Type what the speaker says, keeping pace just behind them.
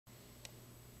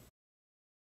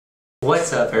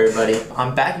What's up everybody?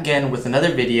 I'm back again with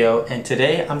another video, and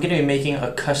today I'm going to be making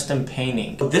a custom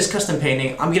painting. This custom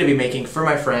painting I'm going to be making for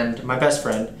my friend, my best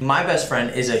friend. My best friend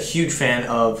is a huge fan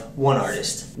of one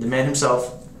artist, the man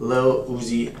himself, LIL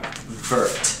UZI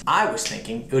VERT. I was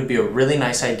thinking it would be a really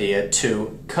nice idea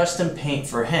to custom paint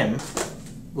for him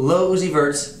LIL UZI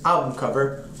VERT's album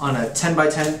cover on a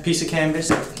 10x10 piece of canvas.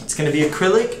 It's going to be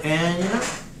acrylic, and you know,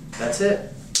 that's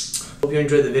it. Hope you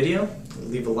enjoyed the video.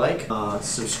 Leave a like,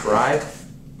 subscribe,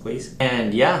 please.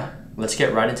 And yeah, let's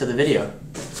get right into the video.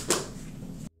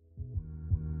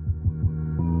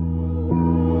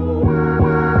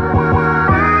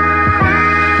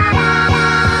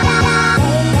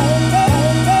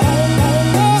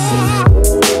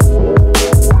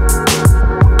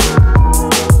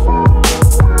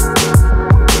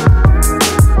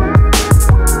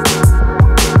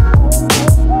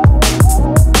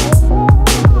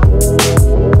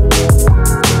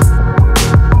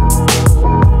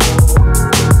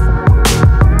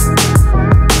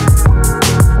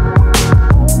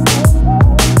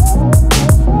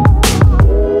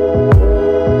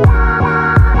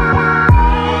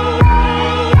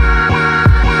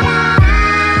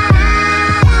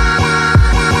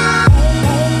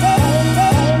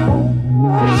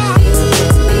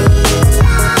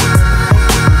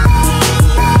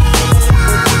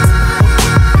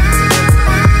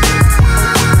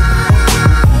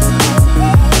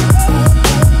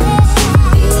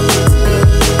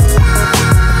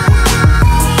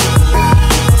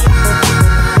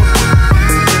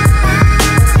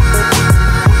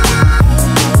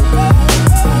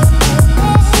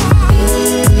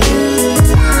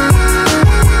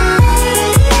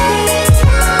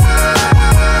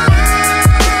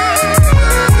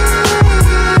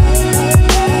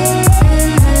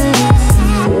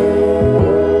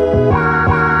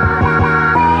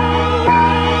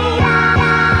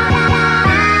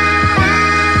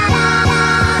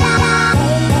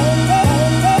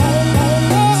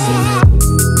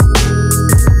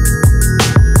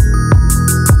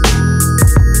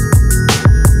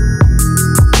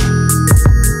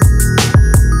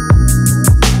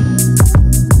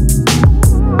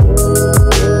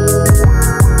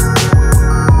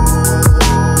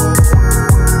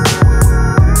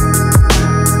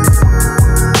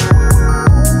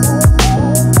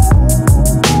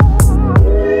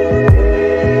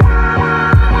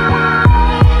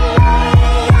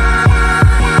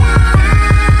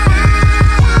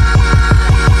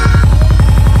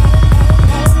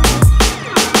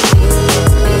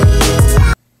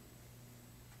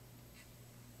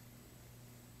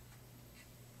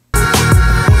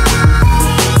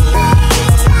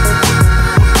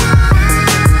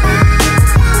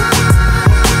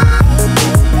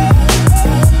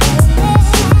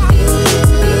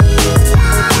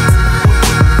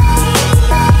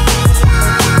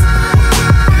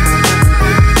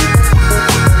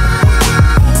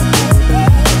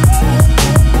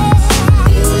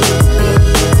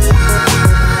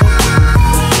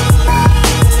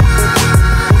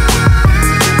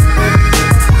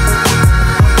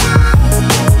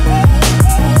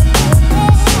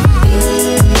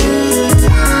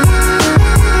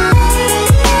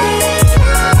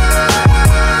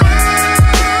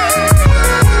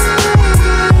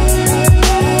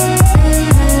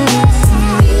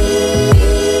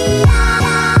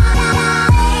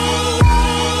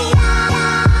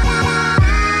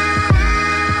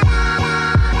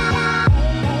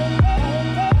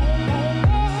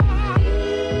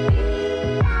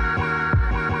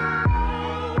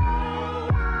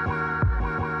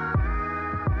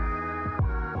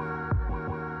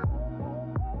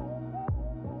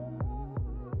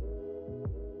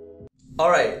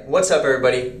 Alright, what's up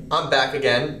everybody? I'm back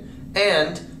again,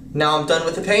 and now I'm done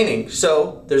with the painting.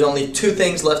 So, there's only two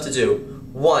things left to do.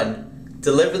 One,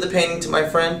 deliver the painting to my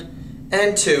friend,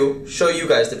 and two, show you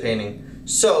guys the painting.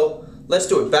 So, let's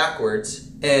do it backwards,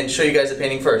 and show you guys the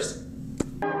painting first.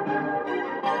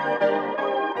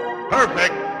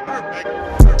 Perfect. Perfect.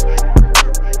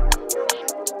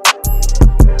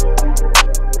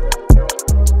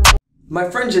 My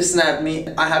friend just snapped me.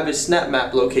 I have his snap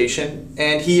map location,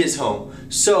 and he is home.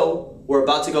 So, we're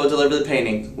about to go deliver the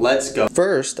painting. Let's go.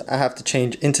 First, I have to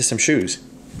change into some shoes.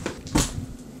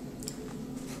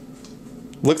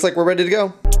 Looks like we're ready to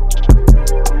go.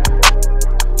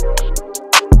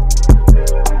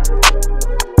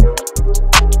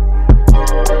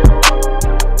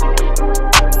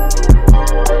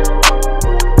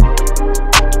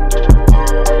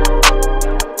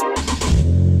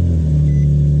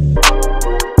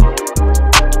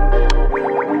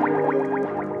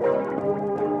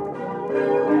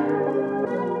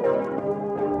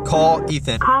 Call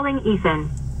Ethan. Calling Ethan.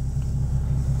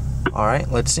 All right,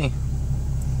 let's see.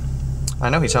 I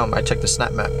know he's home. I checked the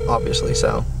snap map, obviously,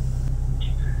 so.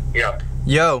 Yeah.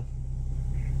 Yo,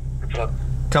 What's up?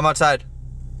 come outside.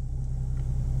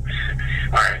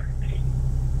 Alright.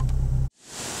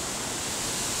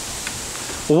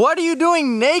 What are you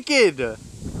doing naked?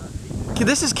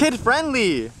 This is kid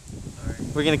friendly.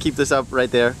 We're gonna keep this up right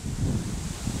there.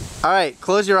 All right,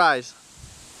 close your eyes.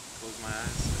 Close my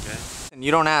eyes, okay? And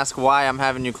you don't ask why I'm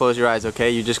having you close your eyes, okay?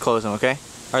 You just close them, okay?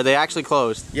 Are they actually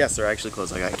closed? Yes, they're actually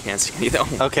closed. Like I can't see any though.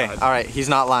 Okay, all right, he's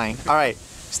not lying. All right,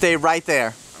 stay right there.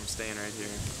 I'm staying right here.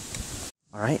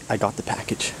 All right, I got the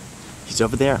package. He's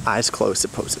over there, eyes closed,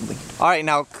 supposedly. All right,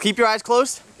 now keep your eyes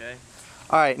closed. Okay.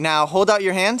 All right, now hold out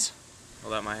your hands.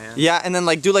 Hold out my hand. Yeah, and then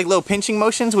like do like little pinching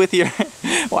motions with your,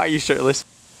 why are you shirtless?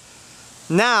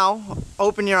 Now,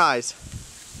 open your eyes.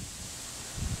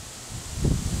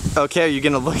 Okay, are you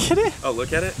gonna look at it? Oh,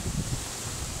 look at it.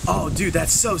 Oh, dude,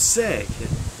 that's so sick.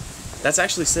 That's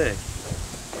actually sick.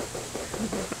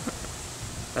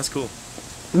 That's cool.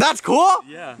 That's cool?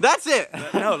 Yeah. That's it?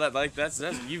 No, that's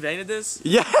you painted this?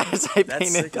 Yes, I That's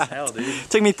painted sick that. as hell, dude.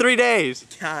 Took me 3 days.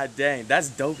 God dang, that's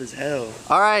dope as hell.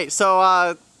 All right, so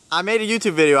I made a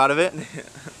YouTube video out of it.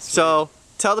 So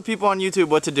tell the people on YouTube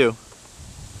what to do.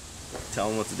 Tell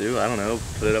them what to do. I don't know.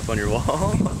 Put it up on your wall.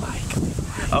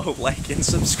 Oh, like and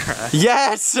subscribe.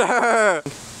 Yes, sir.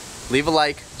 Leave a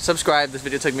like, subscribe. This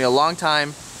video took me a long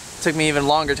time. Took me even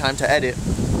longer time to edit.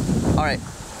 All right,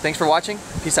 thanks for watching.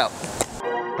 Peace out.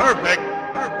 Perfect.